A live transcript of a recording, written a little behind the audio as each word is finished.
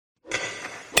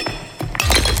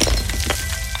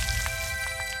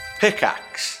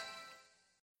Pickaxe.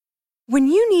 When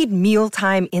you need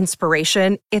mealtime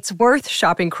inspiration, it's worth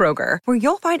shopping Kroger, where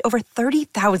you'll find over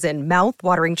 30,000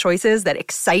 mouth-watering choices that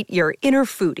excite your inner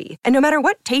foodie. And no matter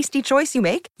what tasty choice you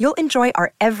make, you'll enjoy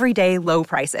our everyday low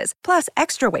prices, plus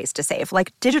extra ways to save,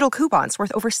 like digital coupons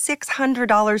worth over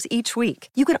 $600 each week.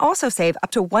 You can also save up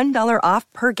to $1 off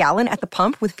per gallon at the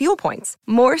pump with fuel points.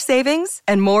 More savings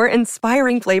and more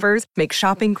inspiring flavors make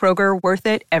shopping Kroger worth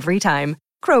it every time.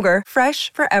 Kroger,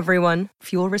 fresh for everyone.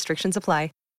 Fuel restrictions apply.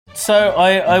 So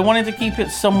I wanted to keep it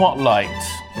somewhat light.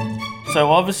 So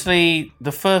obviously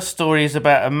the first story is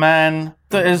about a man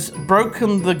that has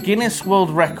broken the Guinness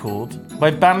World Record by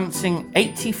balancing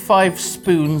 85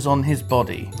 spoons on his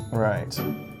body. Right.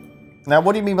 Now,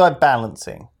 what do you mean by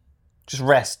balancing? Just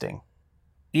resting?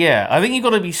 Yeah, I think you've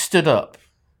got to be stood up.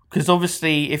 Because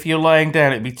obviously if you're lying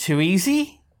down it'd be too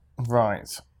easy. Right.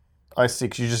 I see,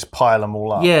 because you just pile them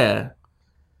all up. Yeah.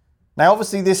 Now,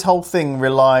 obviously, this whole thing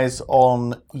relies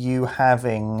on you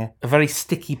having... a very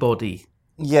sticky body.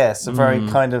 Yes, a very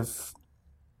kind of...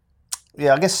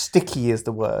 Yeah, I guess sticky is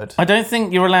the word. I don't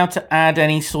think you're allowed to add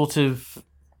any sort of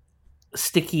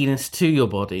stickiness to your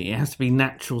body. It has to be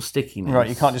natural stickiness. Right,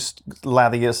 you can't just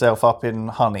lather yourself up in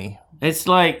honey. It's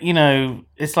like,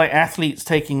 it's like athletes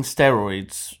taking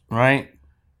steroids, right?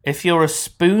 If you're a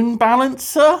spoon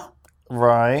balancer...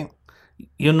 Right.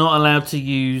 You're not allowed to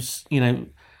use,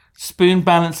 spoon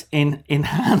balance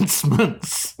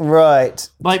enhancements. Right.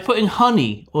 Like putting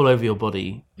honey all over your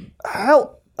body.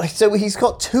 How? So he's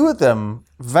got two of them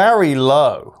very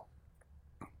low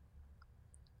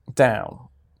down.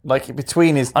 Like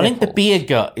between his I think the nipples. beer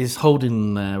gut is holding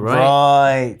them there, right?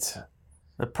 Right.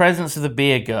 The presence of the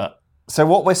beer gut. So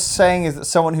what we're saying is that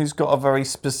someone who's got a very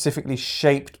specifically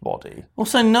shaped body...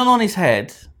 Also, none on his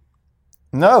head.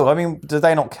 No, I mean, do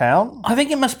they not count? I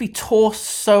think it must be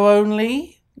torso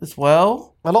only as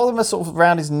well. A lot of them are sort of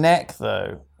around his neck,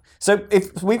 though. So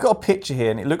if we've got a picture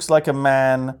here, and it looks like a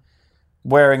man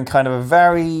wearing kind of a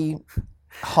very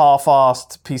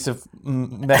half-assed piece of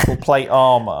metal plate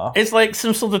armour. It's like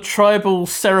some sort of tribal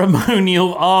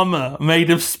ceremonial armour made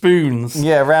of spoons.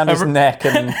 Yeah, around his neck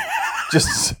and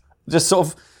just sort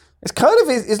of... It's kind of...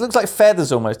 It looks like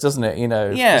feathers almost, doesn't it?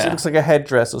 Yeah. It looks like a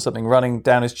headdress or something running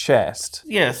down his chest.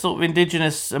 Yeah, sort of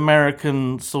indigenous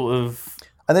American sort of...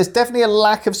 And there's definitely a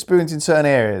lack of spoons in certain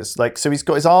areas. Like, so he's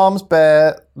got his arms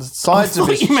bare, the sides of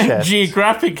his you meant chest.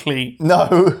 geographically.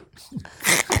 No.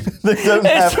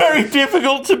 It's very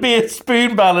difficult to be a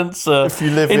spoon balancer if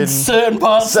you live in certain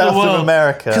parts South of the world. of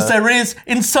America. Because there is,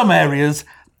 in some areas,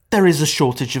 there is a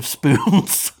shortage of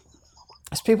spoons.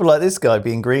 It's people like this guy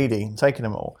being greedy and taking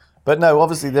them all. But no,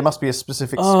 obviously there must be a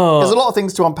specific... Oh. There's a lot of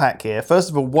things to unpack here. First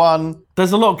of all, one...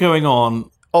 There's a lot going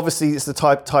on. Obviously, it's the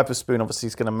type of spoon, obviously,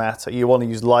 is going to matter. You want to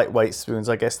use lightweight spoons,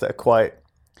 I guess, that are quite...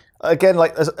 Again,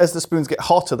 like as the spoons get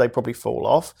hotter, they probably fall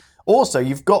off. Also,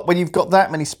 when you've got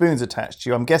that many spoons attached to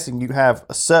you, I'm guessing you have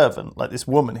a servant, like this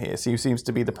woman here, who seems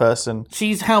to be the person...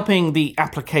 She's helping the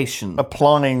application.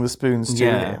 Applying the spoons to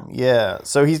him. Yeah.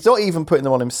 So he's not even putting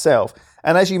them on himself.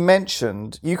 And as you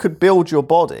mentioned, you could build your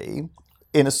body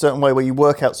in a certain way where you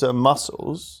work out certain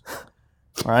muscles,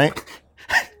 right?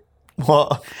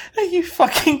 What? Are you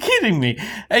fucking kidding me?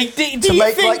 To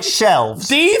make like shelves.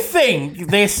 Do you think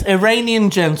this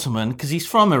Iranian gentleman, because he's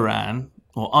from Iran,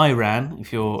 or Iran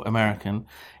if you're American,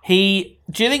 do you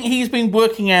think he's been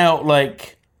working out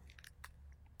like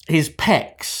his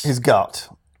pecs? His gut.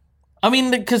 I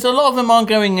mean, because a lot of them are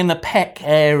going in the pec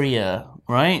area,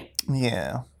 right?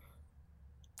 Yeah.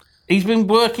 He's been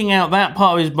working out that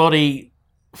part of his body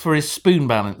for his spoon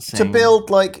balancing. To build,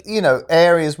 like,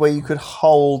 areas where you could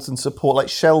hold and support, like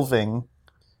shelving.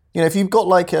 If you've got,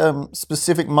 like,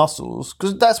 specific muscles,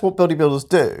 because that's what bodybuilders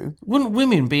do. Wouldn't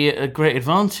women be at a great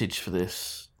advantage for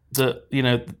this?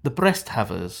 The breast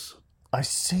havers. I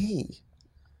see.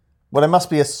 Well, there must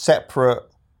be a separate...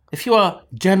 If you are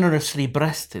generously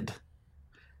breasted.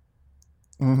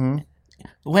 Mm-hmm.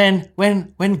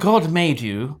 When God made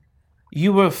you,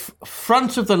 you were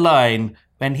front of the line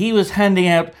when he was handing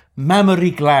out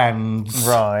mammary glands.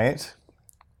 Right.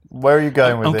 Where are you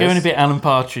going with this? I'm going a bit Alan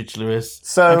Partridge, Lewis.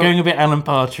 So, I'm going a bit Alan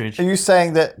Partridge. Are you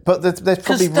saying that? But there's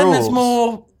probably then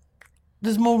rules.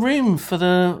 There's more room for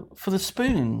the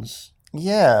spoons.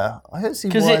 Yeah, I don't see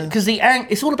why. Because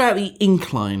it's all about the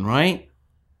incline, right?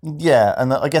 Yeah,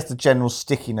 and I guess the general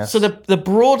stickiness. So the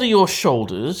broader your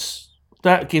shoulders,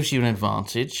 that gives you an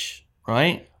advantage,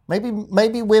 right?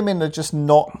 Maybe women are just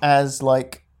not as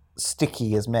like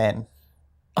sticky as men.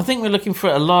 I think we're looking for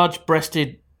a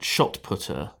large-breasted shot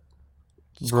putter.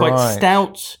 It's quite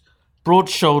stout, broad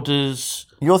shoulders.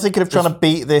 You're thinking of trying to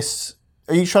beat this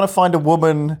Are you trying to find a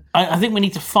woman? I think we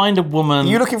need to find a woman. Are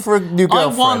you looking for a new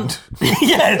girlfriend?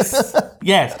 Yes.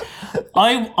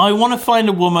 I want to find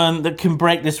a woman that can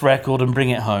break this record and bring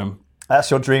it home. That's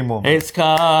your dream woman. It's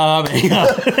coming.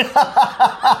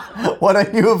 Why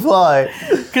don't you apply?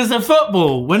 Because the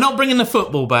football, we're not bringing the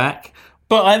football back.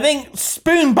 But I think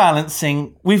spoon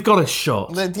balancing, we've got a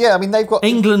shot. Yeah, I mean, they've got...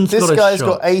 England's got a shot. This guy's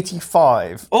got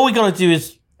 85. All we got to do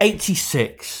is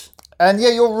 86. And yeah,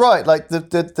 you're right. Like,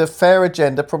 the fair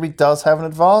agenda probably does have an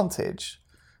advantage.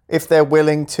 If they're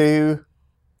willing to,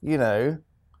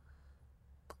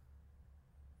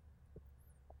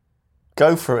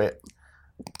 go for it.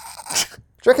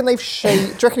 Do you reckon they've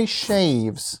shaved? Do you reckon he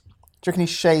shaves? Do you reckon he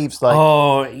shaves like?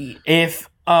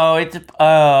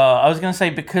 I was going to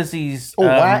say because he's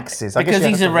waxes. Because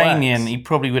he's Iranian, he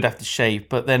probably would have to shave.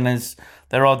 But then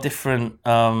there are different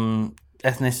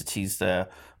ethnicities there.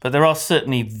 But there are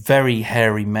certainly very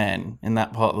hairy men in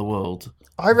that part of the world.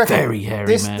 I reckon very hairy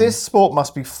men. This sport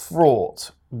must be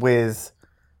fraught with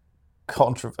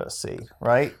controversy,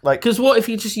 right? Like, because what if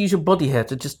you just use your body hair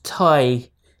to just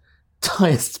tie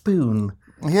a spoon?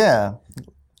 Yeah,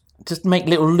 just make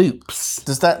little loops.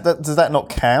 Does that not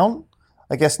count?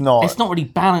 I guess not. It's not really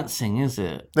balancing, is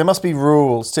it? There must be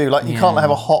rules too. Like you can't have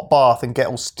a hot bath and get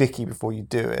all sticky before you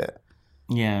do it.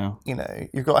 Yeah.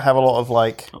 You've got to have a lot of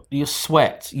like... You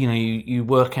sweat, you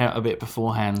work out a bit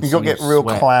beforehand. You've got to get real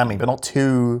clammy, but not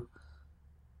too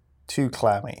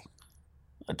clammy.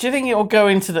 Do you think it will go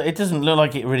into the... It doesn't look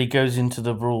like it really goes into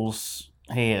the rules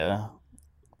here.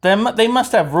 They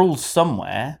must have rules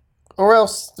somewhere. Or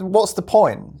else, what's the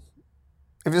point?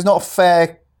 If it's not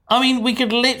fair... I mean, we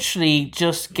could literally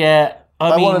just get...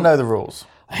 I want to know the rules.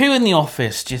 Who in the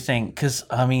office do you think? Because,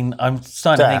 I mean, I'm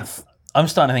starting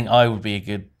to think I would be a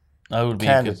good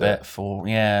bet for,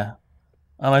 yeah.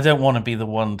 And I don't want to be the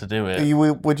one to do it.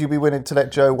 Would you be willing to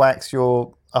let Joe wax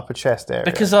your upper chest area?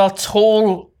 Because our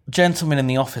tall gentlemen in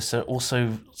the office are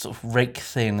also sort of rake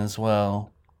thin as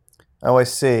well. Oh, I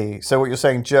see. So what you're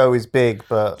saying, Joe is big,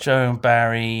 but... Joe and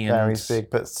Barry. Barry's big,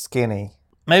 but skinny.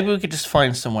 Maybe we could just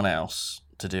find someone else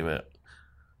to do it.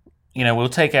 We'll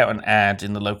take out an ad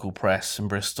in the local press in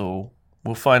Bristol.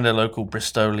 We'll find a local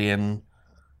Bristolian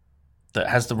that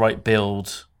has the right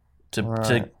build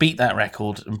to beat that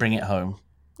record and bring it home.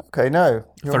 Okay, no.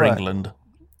 For England.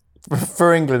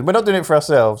 For England. We're not doing it for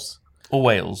ourselves. Or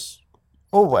Wales.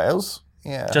 Or Wales,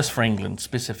 yeah. Just for England,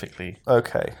 specifically.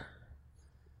 Okay.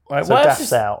 Right, so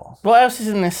Daft's out. What else is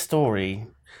in this story?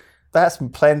 That's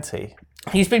plenty.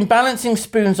 He's been balancing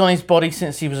spoons on his body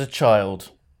since he was a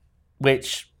child,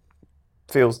 which...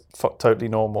 feels totally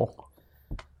normal.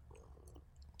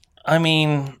 I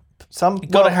mean... You've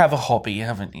got to have a hobby,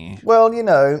 haven't you? Well,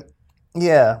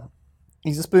 yeah.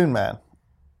 He's a spoon man.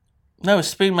 No, a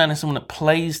spoon man is someone that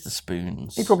plays the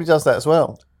spoons. He probably does that as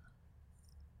well.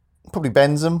 Probably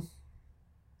bends them.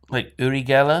 Like Uri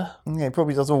Geller? Yeah, he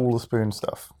probably does all the spoon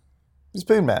stuff. He's a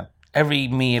spoon man. Every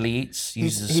meal he eats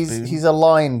uses a spoon. He's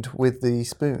aligned with the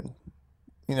spoon.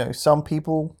 Some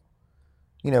people,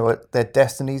 their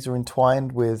destinies are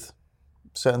entwined with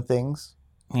certain things.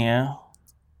 Yeah.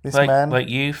 This man, like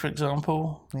you, for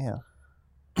example. Yeah.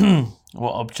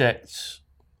 What object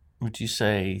would you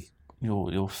say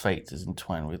your fate is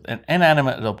entwined with? An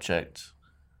inanimate object.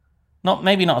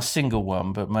 Maybe not a single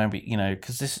one, but maybe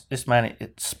because this man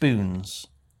it spoons.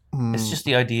 It's just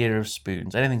the idea of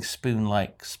spoons. Anything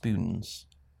spoon-like spoons,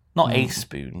 not a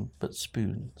spoon, but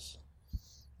spoons.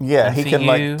 Yeah, and he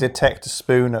can detect a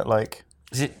spoon at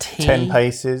Is it 10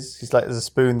 paces? He's like, there's a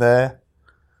spoon there.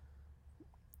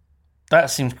 That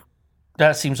seems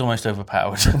almost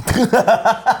overpowered.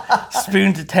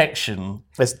 Spoon detection.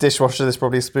 There's a dishwasher. There's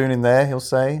probably a spoon in there. He'll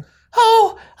say,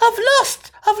 "Oh, I've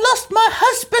lost my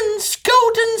husband's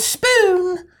golden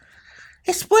spoon.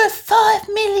 It's worth 5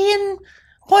 million,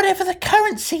 whatever the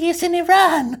currency is in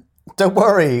Iran." Don't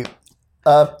worry,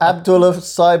 Abdullah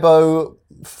Saibo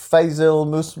Faisal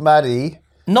Musmadi.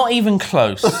 Not even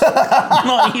close.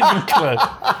 Not even close.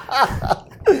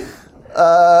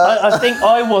 I think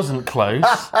I wasn't close.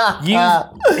 You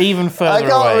even further away. I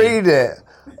can't read it.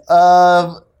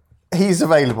 He's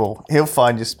available. He'll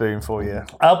find your spoon for you.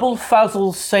 Abul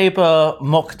Fazl Saber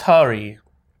Mokhtari.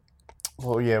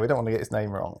 Well, yeah, we don't want to get his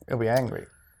name wrong. He'll be angry.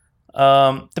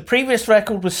 The previous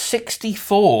record was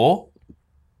 64.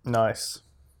 Nice.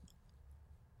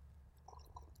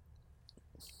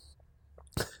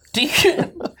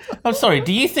 I'm sorry,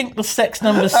 do you think the sex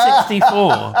number is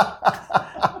 64?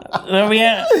 There we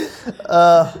are.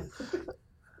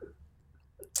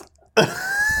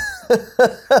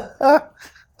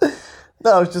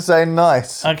 No, I was just saying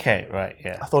nice. Okay, right,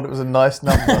 yeah. I thought it was a nice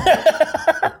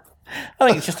number. I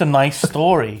think it's just a nice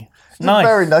story. Nice.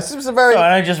 Very nice. This was a very. So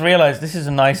I just realised this is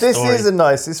a nice story. This is a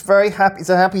nice. It's very happy. It's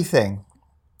a happy thing.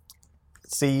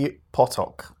 See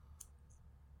Potok.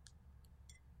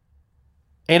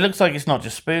 It looks like it's not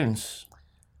just spoons.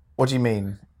 What do you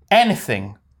mean?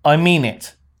 Anything. I mean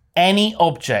it. Any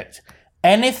object.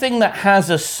 Anything that has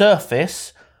a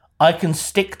surface I can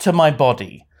stick to my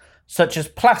body, such as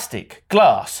plastic,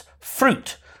 glass,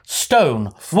 fruit,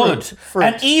 stone, wood,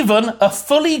 and even a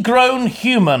fully grown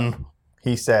human.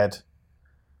 He said.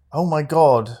 Oh my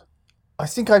God. I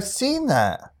think I've seen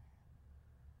that.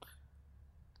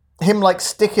 Him like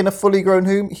sticking a fully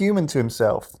grown human to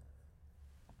himself.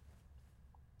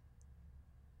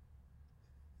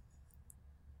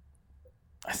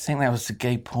 I think that was the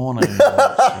gay porno.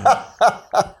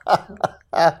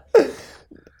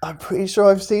 I'm pretty sure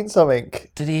I've seen something.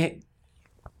 Did he?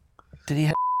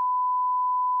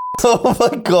 Oh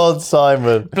my God,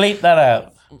 Simon. Bleep that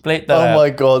out. Bleep that out. Oh my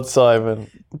God, Simon.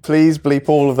 Please bleep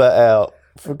all of that out.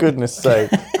 For goodness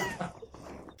sake.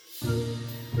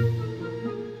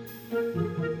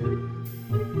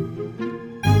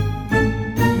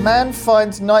 Man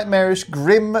finds nightmarish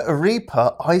Grim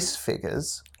Reaper ice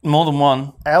figures More than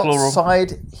one. Plural.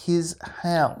 outside his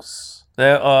house.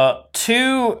 There are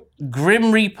 2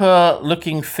 Grim Reaper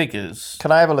looking figures.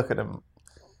 Can I have a look at them?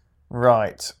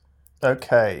 Right.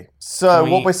 Okay. So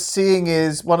what we're seeing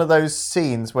is one of those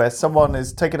scenes where someone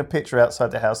is taking a picture outside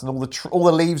the house and all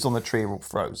the leaves on the tree are all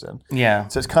frozen. Yeah.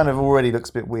 So it's kind of already looks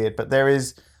a bit weird. But there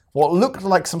is what looked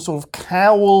like some sort of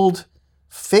cowled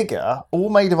figure,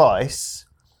 all made of ice.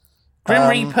 Grim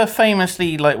Reaper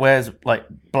famously wears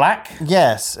black.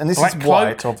 Yes, and this Black is cloak.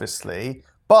 white, obviously.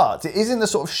 But it is in the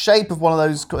sort of shape of one of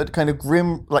those kind of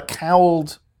grim,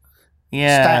 cowled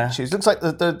statues. Looks like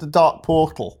the Dark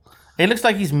Portal. It looks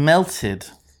like he's melted.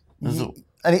 And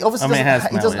he obviously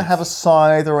he doesn't have a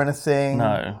scythe or anything.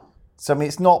 No. So, I mean,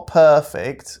 it's not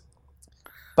perfect.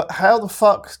 But how the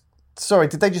fuck... Sorry,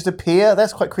 did they just appear?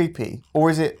 That's quite creepy. Or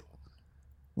is it...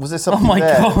 Was there something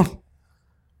there? Oh my God.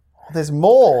 There's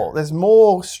more. There's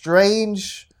more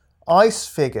strange ice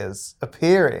figures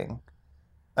appearing.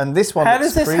 And this one How looks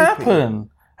does this creepy. happen?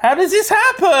 How does this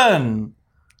happen?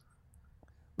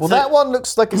 Well, that one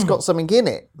looks like it's got something in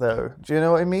it, though. Do you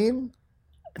know what I mean?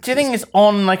 Do you think it's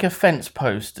on a fence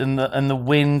post and the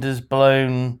wind has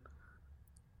blown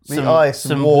The ice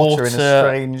and water in a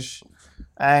strange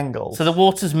angle. So the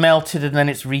water's melted and then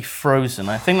it's refrozen.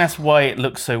 I think that's why it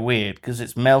looks so weird, because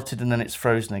it's melted and then it's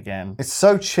frozen again. It's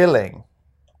so chilling.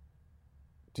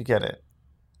 Do you get it?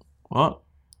 What?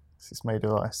 It's made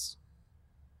of ice.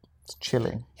 It's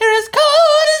chilling. You're as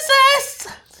cold as ice!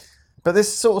 But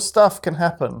this sort of stuff can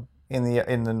happen in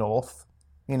the north.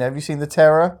 You know, have you seen The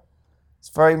Terror? It's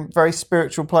a very, very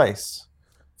spiritual place.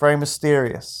 Very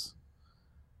mysterious.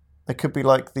 It could be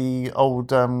like the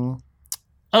old... was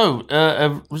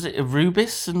it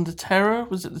Erebus and the Terror?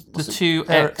 Was it the two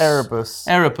Erebus.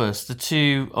 Erebus, the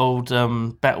 2 old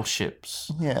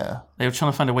battleships. Yeah. They were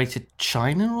trying to find a way to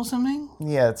China or something?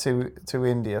 Yeah, to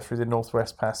India through the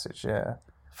Northwest Passage, yeah.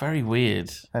 Very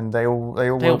weird. And they all They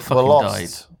all were fucking lost. died.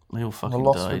 They all fucking Were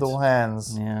lost died. with all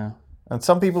hands. Yeah. And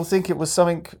some people think it was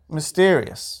something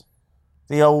mysterious.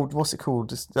 The old, what's it called?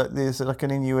 There's like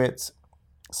an Inuit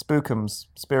spookums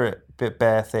spirit bit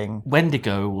bear thing.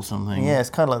 Wendigo or something. Yeah, it's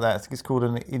kind of like that. I think it's called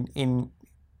an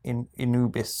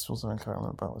Inubis or something. I can't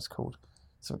remember what it's called.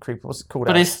 Something creepy. What's it called?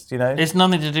 But Alex? Do you know? It's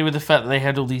nothing to do with the fact that they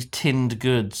had all these tinned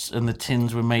goods and the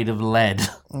tins were made of lead.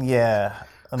 Yeah.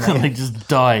 And And they just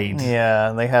died. yeah,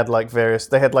 and they had like various.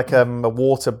 They had like a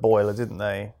water boiler, didn't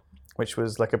they? Which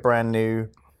was like a brand new.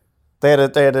 They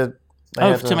had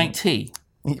to make tea.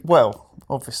 Well,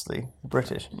 obviously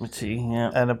British. Tea,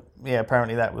 yeah. And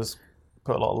apparently that was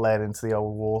put a lot of lead into the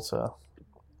old water.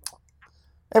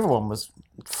 Everyone was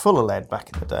full of lead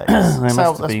back in the day.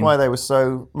 That's why they were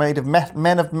so made of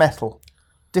men of metal,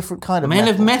 different kind of Men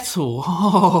metal. of metal.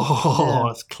 Oh,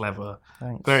 that's clever.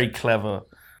 Thanks. Very clever.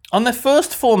 On their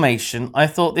first formation, I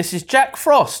thought this is Jack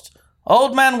Frost,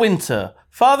 Old Man Winter,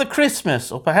 Father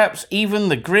Christmas, or perhaps even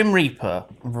the Grim Reaper.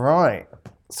 Right.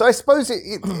 So I suppose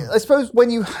I suppose when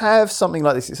you have something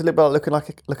like this, it's a little bit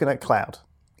like looking at a cloud.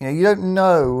 You know, you don't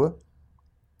know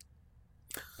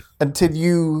until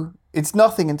you. It's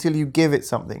nothing until you give it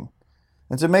something.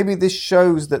 And so maybe this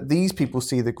shows that these people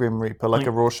see the Grim Reaper like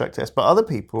a Rorschach test, but other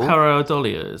people,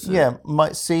 Pareidolia, is it? yeah,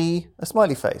 might see a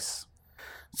smiley face.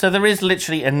 So there is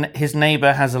literally, his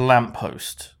neighbour has a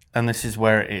lamppost, and this is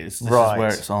where it is. This Right. is where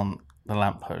it's on the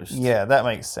lamppost. Yeah, that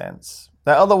makes sense.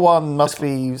 That other one must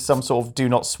be some sort of "do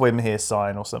not swim here"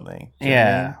 sign or something. Do you know what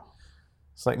I Yeah. mean?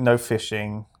 It's like no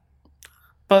fishing.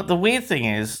 But the weird thing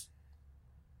is,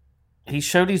 he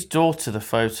showed his daughter the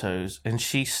photos, and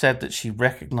she said that she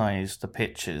recognized the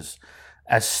pictures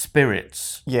as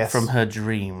spirits from her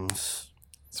dreams.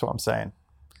 That's what I'm saying.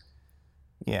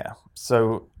 Yeah.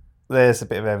 So there's a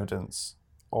bit of evidence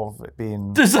of it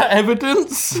being... Is that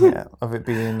evidence? Yeah, of it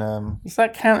being... Does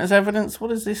that count as evidence? What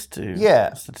does this do? Yeah.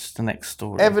 That's just the next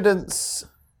story. Evidence,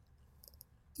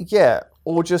 yeah,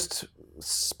 or just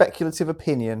speculative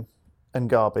opinion and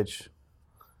garbage.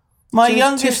 My Two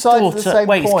youngest sides of the daughter... same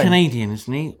Wait, he's coin. Canadian,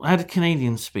 isn't he? How do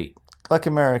Canadians speak? Like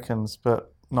Americans,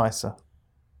 but nicer.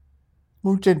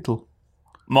 More gentle.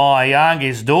 My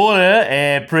youngest daughter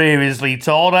had previously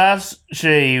told us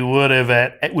she'd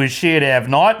have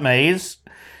nightmares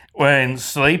when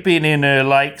sleeping in her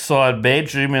lakeside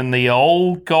bedroom in the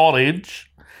old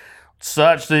cottage,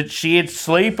 such that she'd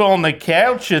sleep on the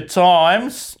couch at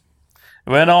times.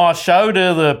 When I showed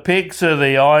her the pics of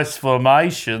the ice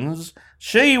formations,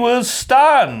 she was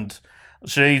stunned.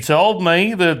 She told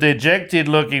me the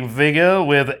dejected-looking figure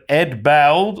with head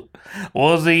bowed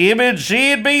was the image she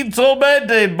had been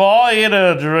tormented by in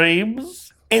her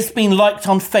dreams. It's been liked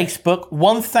on Facebook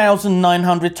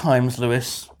 1,900 times,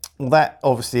 Lewis. Well, that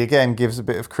obviously, again, gives a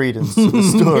bit of credence to the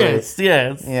story. Yes.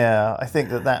 Yeah, I think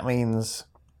that means,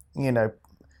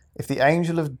 if the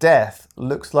angel of death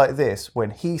looks like this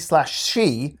when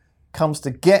he/she comes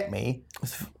to get me,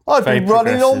 I'd be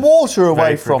running on water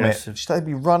away from it. Should I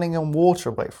be running on water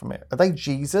away from it? Are they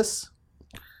Jesus?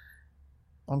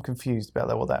 I'm confused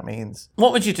about what that means.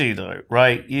 What would you do though?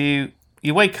 Right, you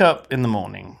wake up in the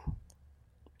morning.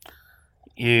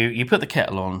 You put the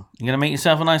kettle on. You're gonna make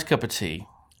yourself a nice cup of tea.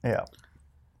 Yeah.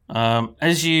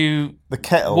 As you the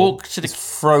kettle walk to the is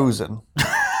frozen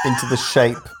into the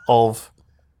shape of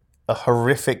a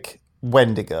horrific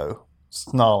Wendigo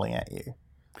snarling at you.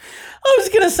 I was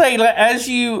gonna say, like, as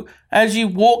you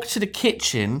walk to the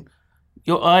kitchen,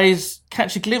 your eyes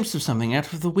catch a glimpse of something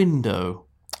out of the window.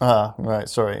 Ah, right,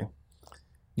 sorry.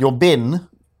 Your bin.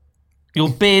 You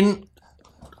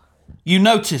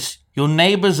notice your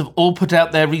neighbours have all put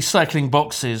out their recycling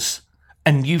boxes,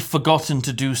 and you've forgotten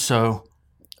to do so.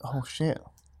 Oh, shit.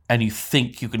 And you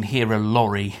think you can hear a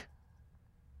lorry.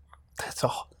 That's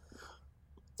all.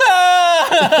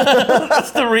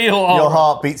 That's the real horror. Your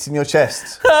heart beats in your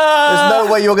chest. There's no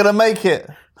way you're going to make it.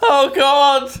 Oh,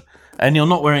 God. And you're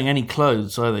not wearing any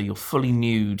clothes either. You're fully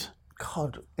nude.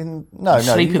 God. No.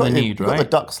 Sleep in the nude, you've got right? the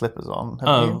duck slippers on,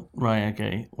 haven't you? Right,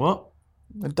 okay. What?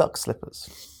 The duck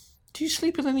slippers. Do you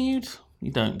sleep in the nude?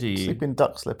 You don't, do you? Sleep in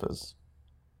duck slippers.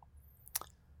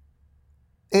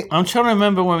 I'm trying to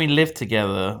remember when we lived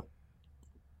together.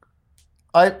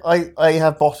 I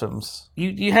have bottoms.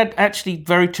 You had actually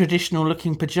very traditional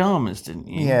looking pajamas, didn't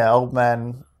you? Yeah, old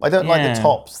man. I don't like the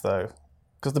tops though,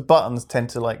 because the buttons tend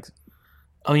to like.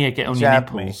 Oh yeah, get on your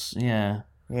nipples. Yeah.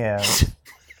 Yeah.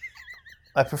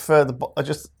 I prefer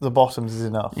just the bottoms is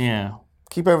enough. Yeah.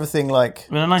 Keep everything like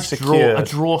with a nice secured.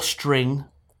 drawstring,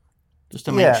 just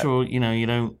to make sure you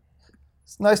don't.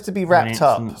 It's nice to be wrapped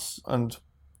up and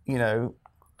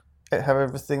have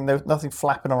everything. There's nothing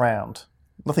flapping around.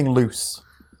 Nothing loose,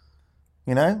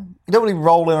 you don't want to be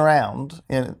rolling around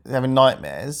having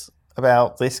nightmares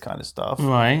about this kind of stuff,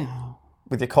 right?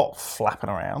 With your cock flapping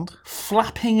around,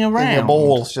 and your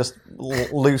balls just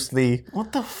loosely.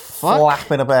 What the fuck?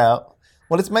 Flapping about.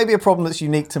 Well, it's maybe a problem that's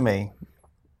unique to me.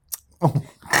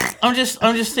 I'm just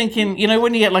thinking,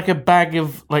 when you get like a bag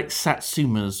of like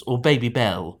Satsumas or Baby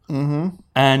Bell,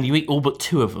 and you eat all but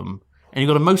two of them. And you've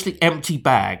got a mostly empty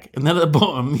bag, and then at the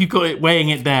bottom, you've got it weighing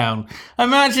it down.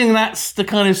 Imagine that's the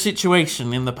kind of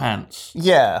situation in the pants.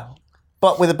 Yeah,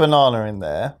 but with a banana in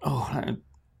there. Oh,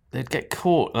 they'd get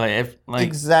caught. Like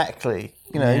exactly.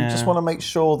 You just want to make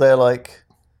sure they're like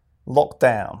locked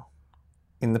down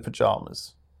in the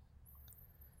pajamas.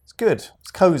 It's good.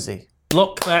 It's cozy.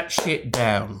 Lock that shit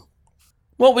down.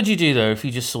 What would you do, though, if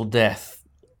you just saw death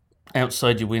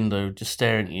outside your window, just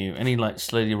staring at you, and he like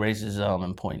slowly raises his arm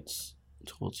and points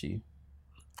towards you?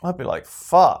 I'd be like,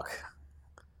 fuck.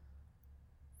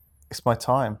 It's my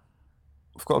time.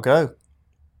 I've got to go.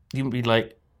 You'd be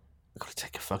like, I've got to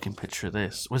take a fucking picture of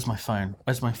this. Where's my phone?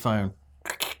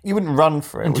 You wouldn't run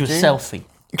for it, and do a selfie.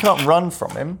 You can't run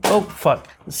from him. Oh, fuck.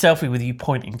 A selfie with you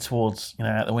pointing towards,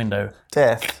 out the window.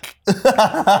 Death. Is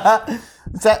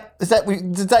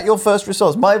that your first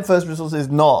resource? My first resource is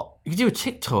not. You could do a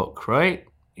TikTok, right?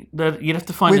 You'd have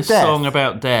to find a song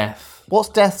about death. What's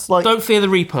death's like? Don't Fear the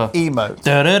Reaper. Emote.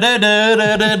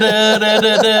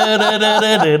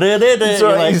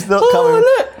 Sorry, he's not coming.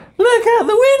 Look out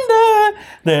the window.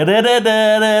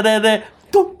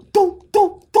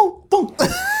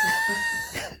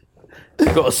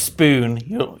 You've got a spoon.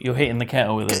 You're hitting the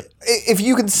kettle with it. If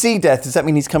you can see death, does that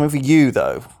mean he's coming for you,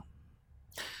 though?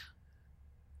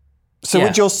 So Yeah.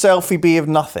 would your selfie be of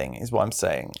nothing, is what I'm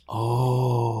saying?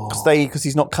 Oh. Because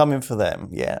he's not coming for them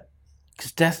yet.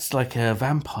 Because death's like a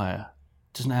vampire.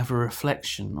 Doesn't have a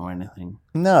reflection or anything.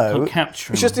 No. Can't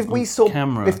capture It's just him if we on saw...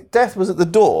 camera. If death was at the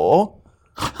door,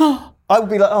 I would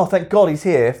be like, oh, thank God he's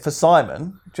here for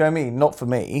Simon. Do you know what I mean? Not for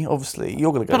me, obviously.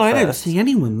 You're going to go But first. I don't see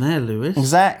anyone there, Lewis.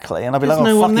 Exactly. And I'd be There's like,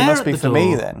 no oh, one fuck, it there must at be the for me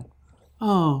door. then.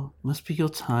 Oh, must be your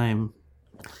time.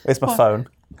 It's my phone.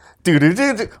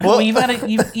 Do-do-do-do. Well, What?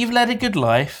 you've led a good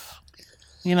life.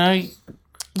 You know,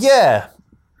 Yeah.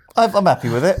 I'm happy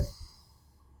with it.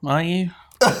 are you?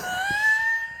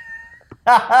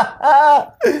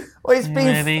 Well, it's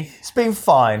Really? been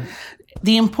fine.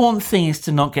 The important thing is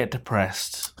to not get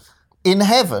depressed. In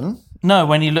heaven, No,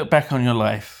 when you look back on your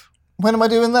life. when am I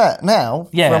doing that? Now?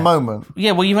 Yeah. For a moment?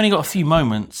 Yeah, well, you've only got a few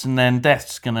moments, and then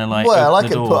death's gonna Well, I open the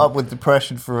could door. put up with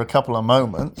depression for a couple of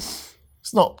moments.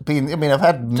 It's not been... I mean, I've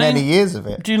had many years of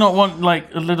it. Do you not want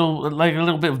like a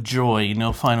little bit of joy in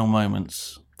your final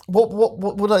moments? What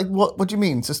do you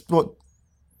mean? Just what...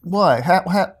 Why?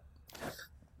 How...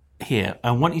 Here, I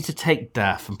want you to take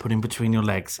Daff and put him between your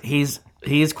legs. He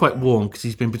is quite warm because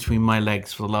he's been between my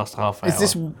legs for the last half hour. Is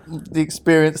this the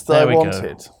experience that There I we go.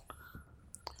 wanted?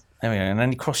 There we go. And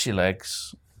then you cross your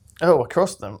legs, Oh,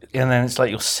 across them. and then it's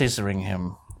like you're scissoring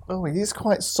him. Oh, he is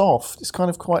quite soft. It's kind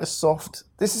of quite a soft...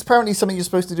 This is apparently something you're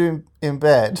supposed to do in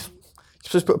bed. You're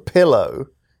supposed to put a pillow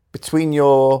between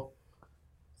your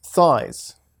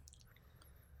thighs.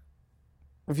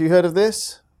 Have you heard of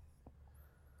this?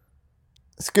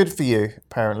 It's good for you,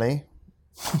 apparently.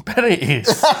 I bet it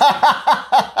is.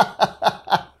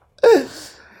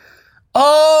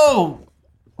 Oh,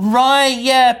 right,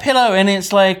 yeah, pillow, and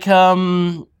it's like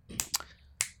Asuka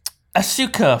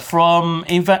from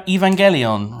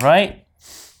Evangelion, right?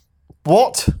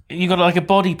 What? You got like a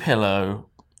body pillow,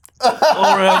 or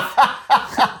a.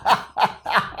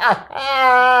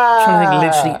 I'm trying to think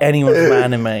literally anyone from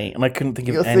anime, and I couldn't think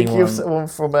of You're anyone. thinking of someone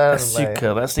from anime.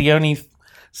 Asuka, that's the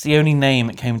only name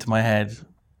that came to my head.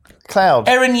 Cloud.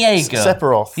 Eren Yeager.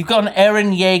 Sephiroth. You've got an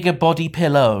Eren Yeager body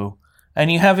pillow,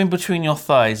 and you have him between your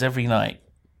thighs every night.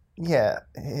 Yeah.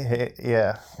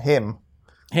 Yeah. Him.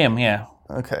 Him, yeah.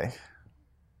 Okay.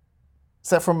 Is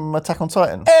that from Attack on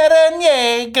Titan? Eren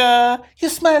Yeager, you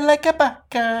smell like a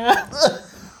baka.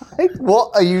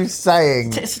 What are you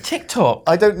saying? It's a TikTok.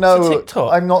 I don't know. It's a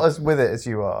TikTok. I'm not as with it as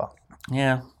you are.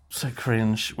 Yeah, so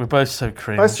cringe. We're both so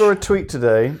cringe. I saw a tweet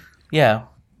today Yeah.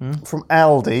 from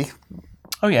Aldi.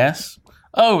 Oh, yes.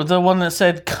 Oh, the one that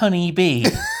said Cunny Bee.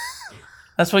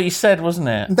 That's what you said, wasn't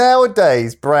it?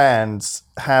 Nowadays, brands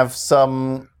have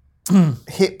some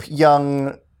hip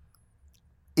young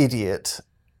idiot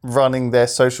running their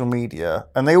social media,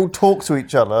 and they all talk to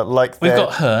each other like We've they're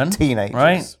got Hearn,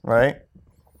 teenagers, right?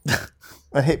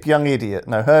 A hip young idiot.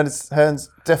 No, Hearn's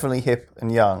definitely hip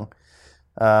and young.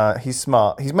 He's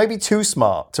smart. He's maybe too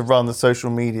smart to run the social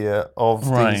media of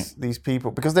Right. these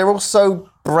people because they're all so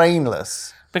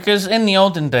brainless. Because in the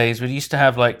olden days, we used to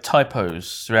have like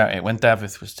typos throughout it when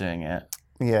Davith was doing it.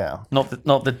 Yeah, Not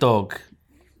the dog,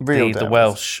 real the devils.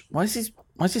 Welsh. Why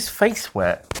is his face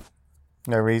wet?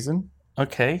 No reason.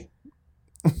 Okay.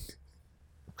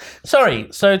 Sorry.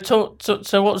 So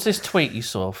what was this tweet you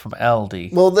saw from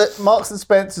Aldi? Well, Marks and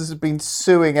Spencers have been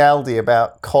suing Aldi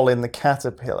about Colin the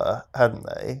caterpillar, hadn't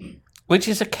they? Which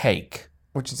is a cake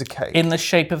Which is a cake. in the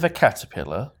shape of a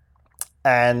caterpillar.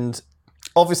 And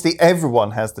obviously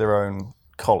everyone has their own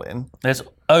Colin. There's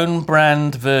own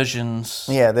brand versions,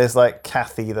 Yeah, there's like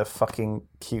Kathy the fucking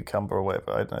cucumber or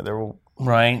whatever. I don't know.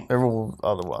 right? They're all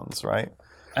other ones, right?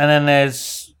 And then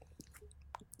there's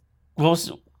what was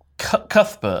it?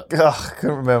 Cuthbert. Ugh, I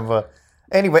couldn't remember.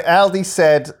 Anyway,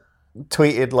 Aldi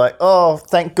tweeted like, "Oh,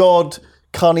 thank God,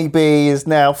 Cunny B is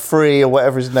now free," or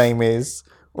whatever his name is.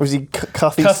 Or was he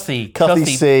Cuthie Cuthie.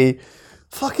 C?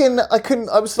 Fucking, I couldn't.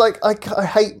 I was like, I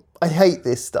hate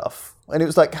this stuff. And it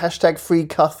was like hashtag free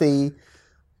Cuthie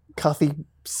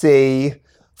C.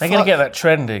 They're gonna get that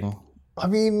trending. I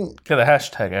mean, Get the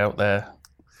hashtag out there.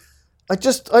 I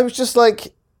was just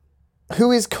like,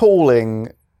 who is calling?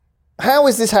 How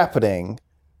is this happening?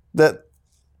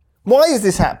 Why is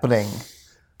this happening?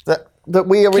 That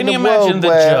we are Can in a you world imagine the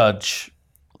where judge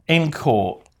in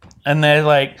court and they're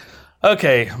like,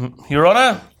 "Okay, Your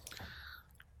Honor,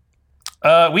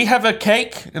 we have a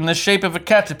cake in the shape of a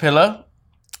caterpillar,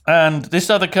 and this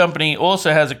other company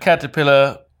also has a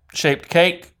caterpillar-shaped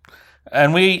cake,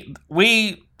 and we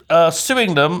are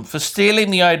suing them for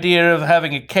stealing the idea of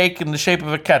having a cake in the shape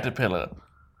of a caterpillar."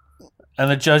 And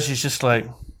the judge is just like,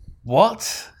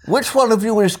 What? Which one of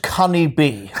you is Cunny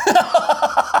B?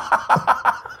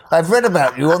 I've read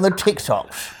about you on the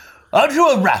TikToks. Aren't you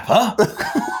a rapper?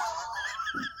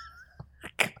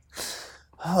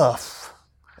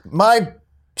 My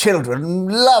children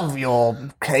love your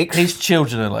cakes. His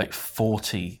children are like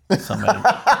 40 something.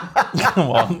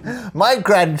 Come on. My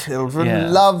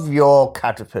grandchildren love your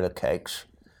caterpillar cakes.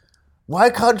 Why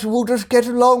can't you all just get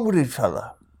along with each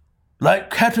other? Like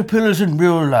caterpillars in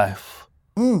real life.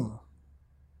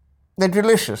 They're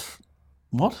delicious.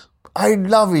 What? I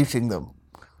love eating them.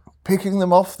 Picking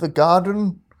them off the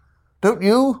garden. Don't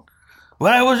you?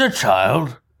 When I was a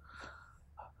child,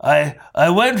 I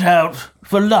went out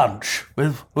for lunch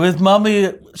with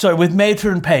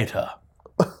Mater and Pater.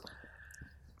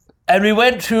 And we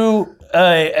went to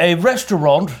a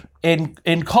restaurant in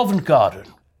Covent Garden.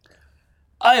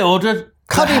 I ordered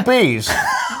Cunny Bees.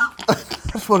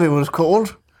 That's what it was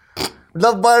called.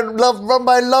 Run by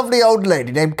a lovely old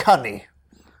lady named Cunny.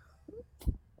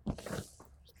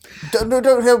 Don't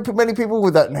have many people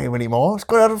with that name anymore. It's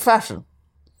gone out of fashion.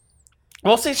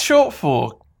 What's it short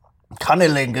for?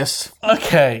 Cunnilingus.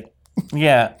 Okay.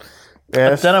 Yeah.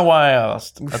 Yes. I don't know why I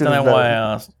asked.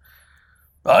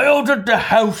 I ordered the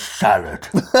house salad.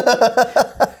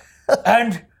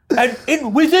 and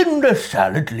within the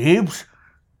salad leaves,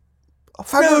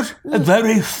 there was a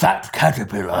very fat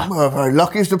caterpillar. Well, a very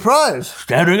lucky surprise.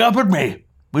 Staring up at me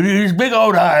with his big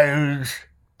old eyes.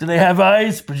 Do they have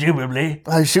eyes? Presumably.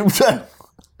 I assume so.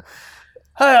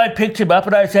 I picked him up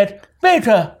and I said,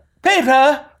 Peter!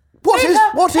 What is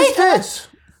this?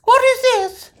 What is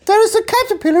this? There is a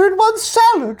caterpillar in one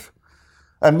salad.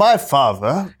 And my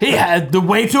father... He had the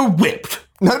waiter whipped.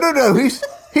 No.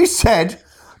 He said,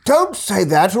 don't say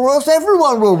that or else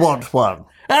everyone will want one.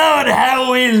 Oh, and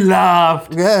how we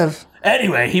laughed. Yes.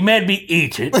 Anyway, he made me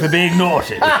eat it for being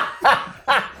naughty.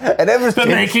 And ever since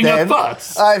making then, a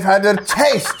fuss. I've had a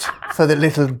taste for the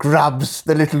little grubs,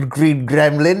 the little green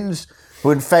gremlins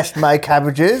who infest my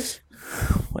cabbages.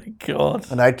 Oh my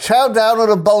God. And I chow down on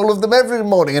a bowl of them every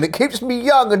morning, and it keeps me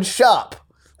young and sharp.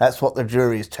 That's what the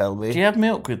juries tell me. Do you have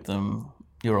milk with them,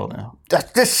 Your Honour?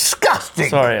 That's disgusting.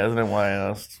 Sorry, I don't know why I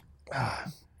asked.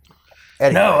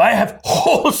 Anyway. No, I have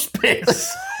horse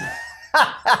piss.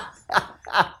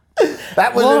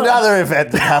 That was another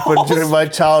event that happened during my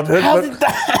childhood. How did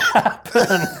that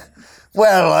happen?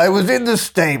 Well, I was in the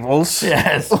stables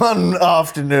one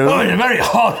afternoon. Oh, it was a very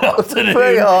hot afternoon.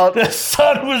 Very hot. The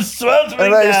sun was sweltering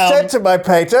And I down. said to my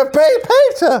pater,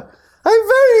 Pater, I'm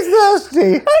very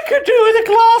thirsty. I could do with a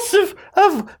glass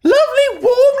of lovely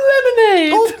warm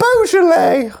lemonade. Or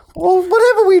Beaujolais, or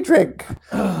whatever we drink.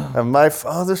 And my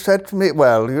father said to me,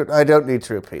 well, I don't need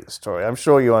to repeat the story. I'm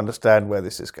sure you understand where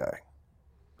this is going.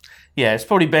 Yeah, it's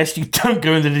probably best you don't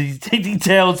go into the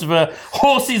details of a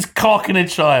horse's cock and a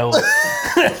child.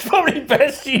 It's probably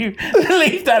best you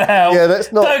leave that out. Yeah,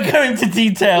 that's not... Don't go into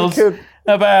details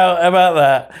about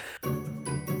that.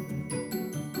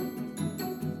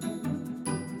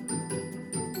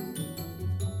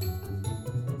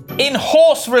 In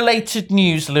horse-related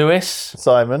news, Lewis,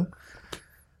 Simon.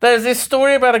 there's this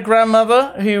story about a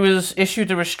grandmother who was issued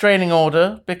a restraining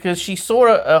order because she saw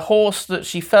a horse that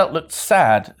she felt looked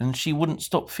sad and she wouldn't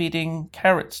stop feeding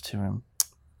carrots to him.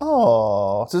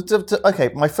 Oh, okay.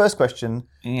 My first question: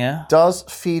 Yeah. does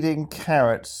feeding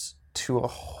carrots to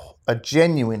a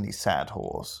genuinely sad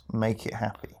horse make it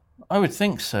happy? I would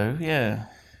think so, yeah.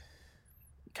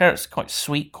 Carrots are quite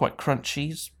sweet, quite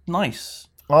crunchy. It's nice.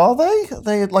 Are they? Are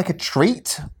they like a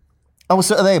treat? Oh,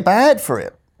 so are they bad for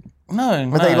it? No,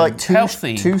 Are they like too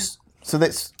healthy? So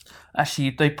that's...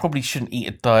 Actually, they probably shouldn't eat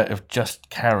a diet of just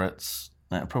carrots.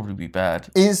 That would probably be bad.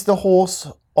 Is the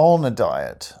horse on a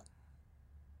diet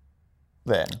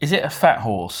then? Is it a fat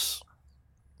horse?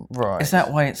 Right. Is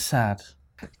that why it's sad?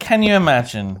 Can you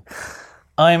imagine?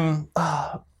 I'm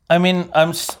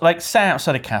like sat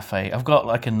outside a cafe. I've got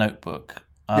like a notebook.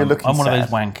 You're looking I'm one sad. of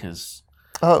those wankers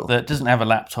Oh, that doesn't have a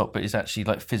laptop, but is actually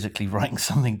like physically writing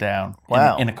something down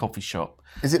Wow. in a coffee shop.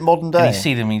 is it modern And day? you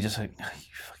see them, and you just like,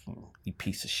 oh, you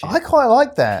piece of shit. I quite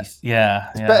like that.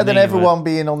 Yeah, Better than everyone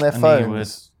being on their knew you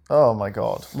phones. Oh my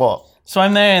God. What? So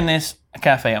I'm there in this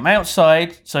cafe. I'm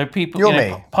outside, so people, You're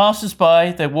me. passers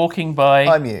by, they're walking by.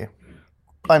 I'm you.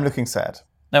 I'm looking sad.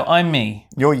 No, I'm me.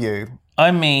 You're you.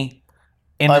 I'm me.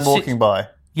 I'm walking by.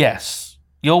 Yes,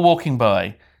 you're walking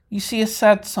by. You see a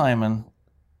sad Simon.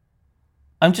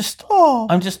 Oh.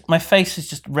 My face is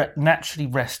just naturally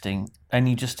resting, and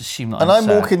you just assume that And I'm I'm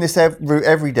sad. walking this route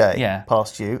every day Yeah.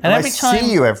 past you. And I every time-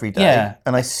 see you every day. Yeah.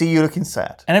 And I see you looking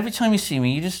sad. And every time you see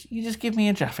me, you just give me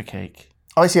a Jaffa cake.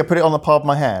 Oh, I see. I put it on the palm of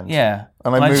my hand. Yeah.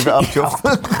 And I move it up to your...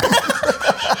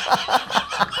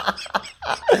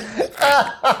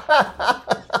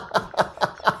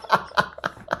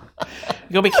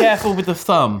 You gotta be careful with the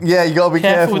thumb. Yeah, you gotta be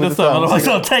careful with the thumb, otherwise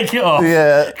I'll take it off.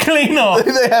 Yeah. Clean off.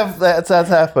 That's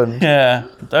happened. Yeah.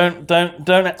 Don't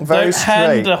Very hand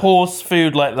straight. a horse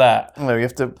food like that. No, you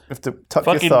have to tuck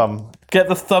Fucking your thumb. Get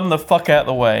the thumb the fuck out of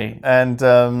the way. And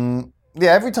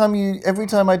yeah, every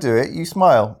time I do it, you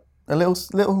smile a little,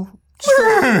 just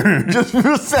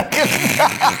for a second.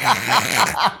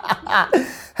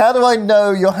 How do I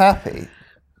know you're happy?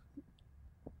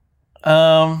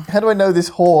 How do I know this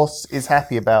horse is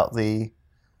happy about the?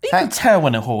 You can tell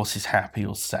when a horse is happy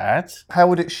or sad. How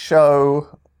would it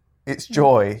show its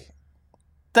joy?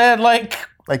 They're like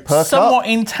perk somewhat up?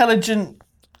 intelligent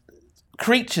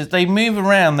creatures. They move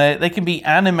around. They can be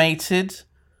animated.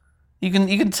 You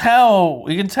can tell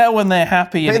when they're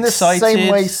happy But and in the excited.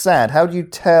 same way, sad. How do you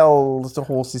tell that the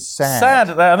horse is sad?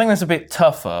 Sad. I think that's a bit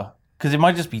tougher because it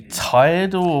might just be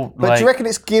tired or. But do you reckon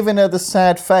it's giving her the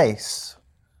sad face?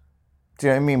 Do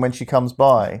you know what I mean when she comes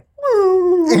by?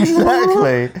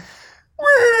 Exactly.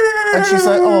 And she's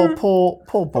like, "Oh,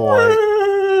 poor boy."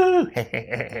 And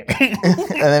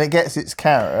then it gets its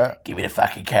carrot. Give me the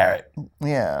fucking carrot.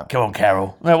 Yeah. Come on,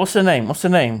 Carol. No, what's her name?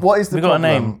 What is the We got a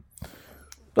problem? name.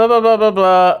 Blah blah blah blah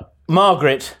blah.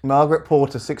 Margaret. Margaret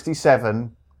Porter,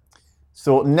 67,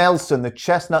 thought Nelson, the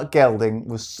chestnut gelding,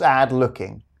 was sad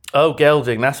looking Oh,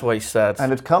 gelding. That's why he's sad.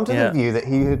 and had come to the view that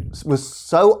he was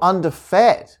so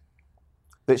underfed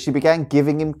that she began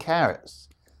giving him carrots,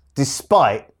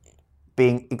 despite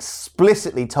being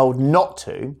explicitly told not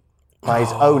to by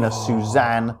his owner,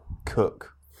 Suzanne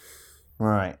Cook.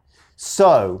 Right.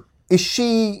 So, is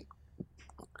she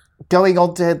going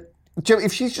on to...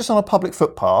 If she's just on a public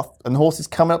footpath and the horse is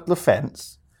coming up the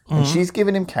fence and she's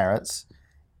giving him carrots,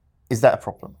 is that a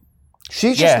problem?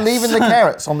 She's just Yes. leaving the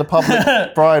carrots on the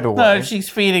public bridle No, way. if she's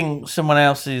feeding someone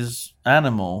else's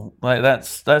animal, like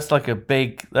that's like a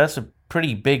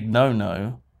pretty big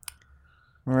no-no.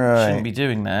 Right. Shouldn't be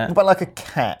doing that. What about like a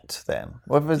cat then?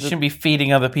 What if it's Shouldn't be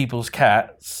feeding other people's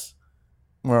cats.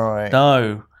 right.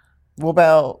 No. What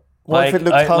about what if it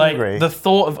looks hungry? Like the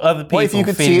thought of other people What if you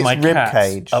could see feeding its my rib cats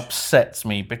cage? upsets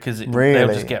me because they'll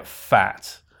Really? just get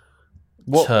fat.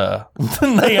 What-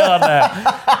 than they are now.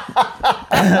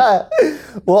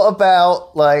 What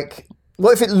about like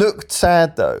what if it looked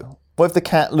sad though? What if the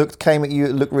cat came at you,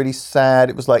 it looked really sad,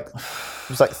 it was like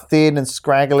thin and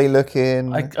scraggly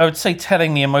looking. I would say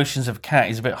telling the emotions of a cat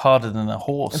is a bit harder than a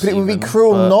horse. But it would be even,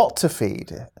 cruel but not to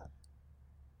feed it.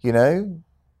 You know?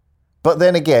 But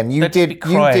then again, you They'd just be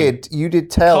crying. did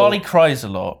tell Carly cries a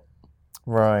lot.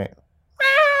 Right.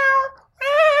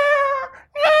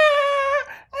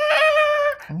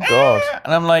 Oh, God.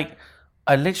 And I'm like,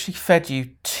 I literally fed you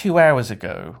 2 hours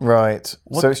ago. Right.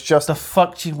 So it's just The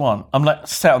fuck do you want? I'm like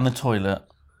sat on the toilet.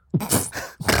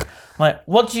 Like,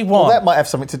 what do you want? that might have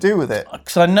something to do with it.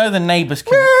 Because I know the neighbours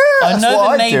can. I That's know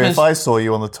what the I'd do neighbours. if I saw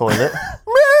you on the toilet.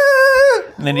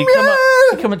 And then you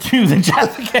come up to the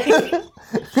Jaffa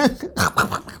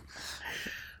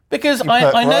Because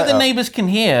I know right the up. neighbours can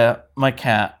hear my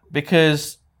cat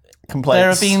because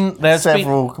Complaints. there's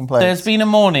several been, complaints. There's been a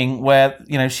morning where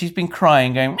she's been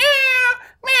crying, going meow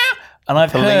meow, and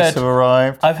I've Police have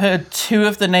arrived. heard two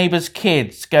of the neighbours'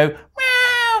 kids go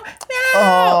meow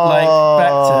meow like back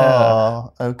to her.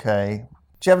 Oh, okay.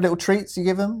 Do you have little treats you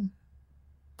give them?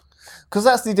 Because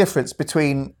that's the difference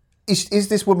between is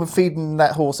this woman feeding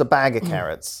that horse a bag of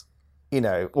carrots,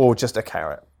 or just a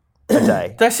carrot a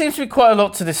day? There seems to be quite a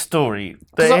lot to this story.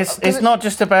 It's not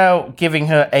just about giving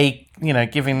her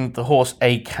giving the horse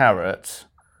a carrot.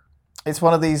 It's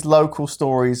one of these local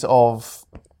stories of.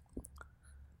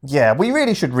 Yeah, we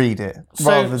really should read it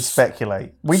rather than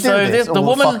speculate. We do this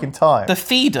all the fucking time. The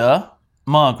feeder,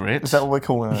 Margaret. Is that what we're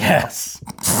calling it? Yes.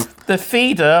 The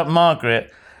feeder,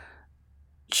 Margaret,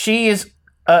 she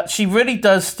really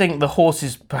does think the horse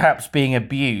is perhaps being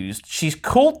abused. She's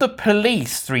called the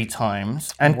police 3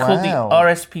 times and called the Wow.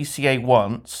 RSPCA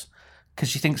once because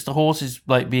she thinks the horse is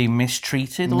like being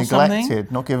mistreated or something.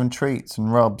 Neglected, not given treats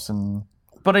and rubs and.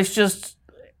 But it's just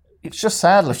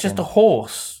sad looking. it's just a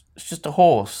horse. It's just a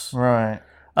horse. Right.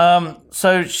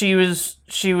 So she was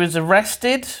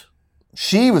arrested.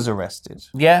 She was arrested.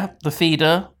 Yeah, the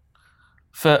feeder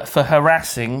for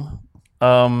harassing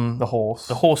The horse.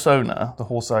 the horse owner. The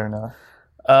horse owner.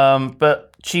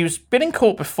 But she's been in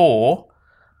court before.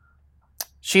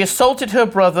 She assaulted her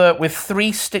brother with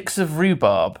 3 sticks of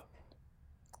rhubarb.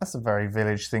 That's a very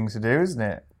village thing to do, isn't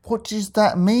it? What does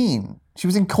that mean? She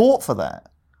was in court for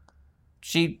that.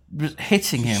 She was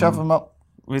hitting him Shove him up.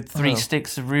 with 3 Oh.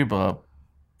 sticks of rhubarb.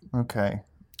 Okay.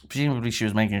 Presumably she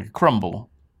was making a crumble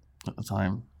at the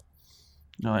time.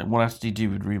 Like, what else do you do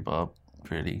with rhubarb,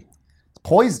 really? It's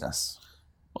poisonous.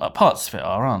 Well, parts of it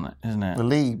are, aren't it? Isn't it? The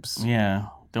leaves. Yeah.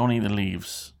 Don't eat the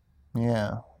leaves.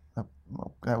 Yeah.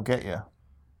 That'll get you.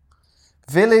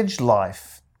 Village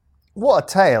life. What a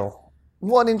tale.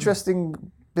 What an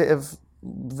interesting bit of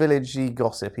villagey,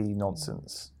 gossipy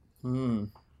nonsense.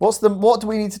 What do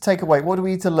we need to take away? What do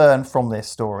we need to learn from this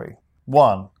story?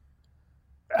 1.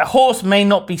 A horse may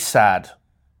not be sad.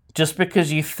 Just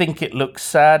because you think it looks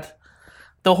sad,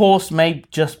 the horse may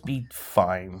just be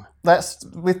fine. That's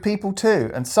with people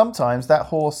too. And sometimes that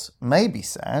horse may be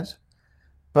sad,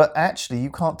 but actually you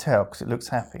can't tell because it looks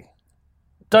happy.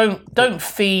 Don't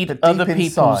feed but other deep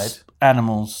people's inside-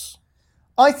 animals.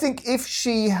 I think if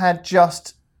she had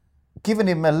just given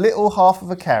him a little half of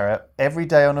a carrot every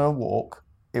day on her walk,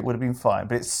 it would have been fine.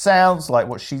 But it sounds like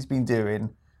what she's been doing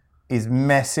is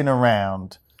messing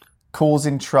around,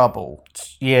 causing trouble,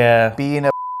 Yeah. being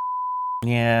a...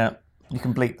 Yeah. You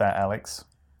can bleep that, Alex.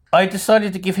 I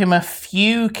decided to give him a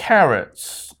few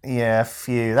carrots. Yeah,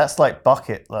 few. That's like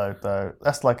bucket load, though.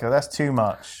 That's too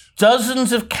much.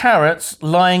 Dozens of carrots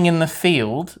lying in the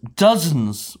field.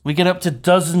 Dozens. We get up to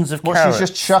dozens of What, carrots. she's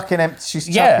just chucking empty... She's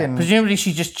Yeah, chucking... presumably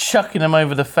she's just chucking them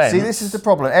over the fence. See, this is the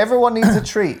problem. Everyone needs a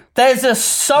treat. There's a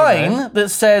sign that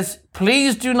says,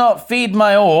 "Please do not feed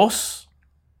my horse."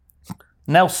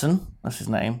 Nelson, that's his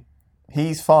name.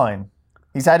 He's fine.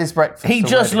 He's had his breakfast He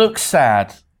just already. looks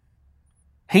sad.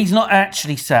 He's not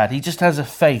actually sad. He just has a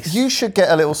face You should get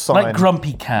a little sign like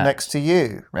Grumpy Cat. next to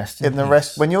you. Rest in the peace.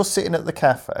 rest when you're sitting at the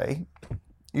cafe,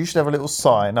 you should have a little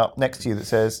sign up next to you that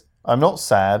says, "I'm not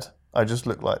sad. I just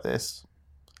look like this."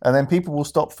 And then people will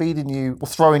stop feeding you or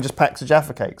throwing just packs of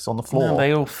Jaffa cakes on the floor. No,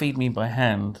 they all feed me by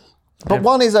hand. But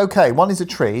one is okay. One is a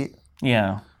treat.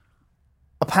 Yeah.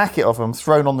 A packet of them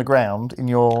thrown on the ground in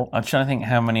your I'm trying to think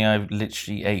how many I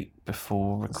literally ate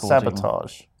before recording.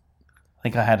 sabotage. I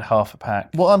think I had half a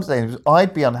pack. What I'm saying is,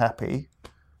 I'd be unhappy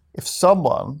if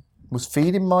someone was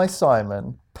feeding my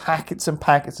Simon packets and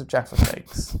packets of Jaffa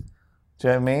cakes. Do you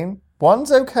know what I mean?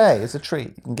 One's okay as a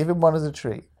treat. You can give him one as a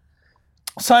treat.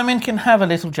 Simon can have a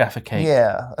little Jaffa cake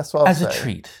Yeah, that's what I'm as saying. a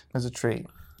treat. As a treat.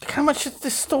 Look how much of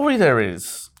this story there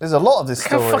is. There's a lot of this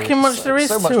Look how story. fucking much there is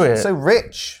so to it. It's so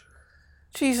rich.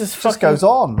 Jesus It just fucking... goes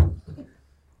on.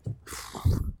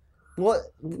 What?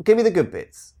 Give me the good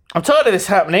bits. I'm tired of this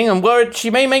happening. I'm worried she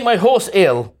may make my horse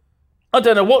ill. I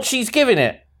don't know what she's giving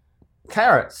it.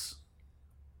 Carrots.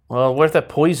 Well, what if they're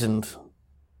poisoned?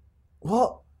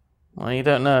 What? Well, you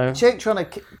don't know. She ain't trying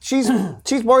to... She's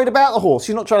worried about the horse.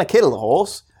 She's not trying to kill the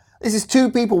horse. This is two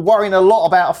people worrying a lot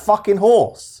about a fucking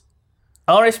horse.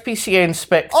 RSPCA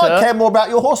inspector. I care more about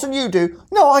your horse than you do.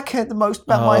 No, I care the most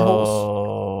about my horse.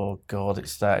 Oh, God,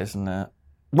 it's that, isn't it?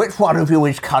 Which one of you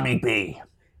is Connie B?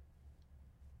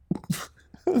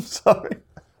 Sorry.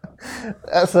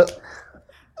 That's a...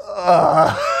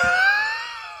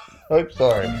 I'm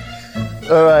sorry.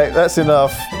 All right, that's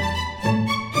enough.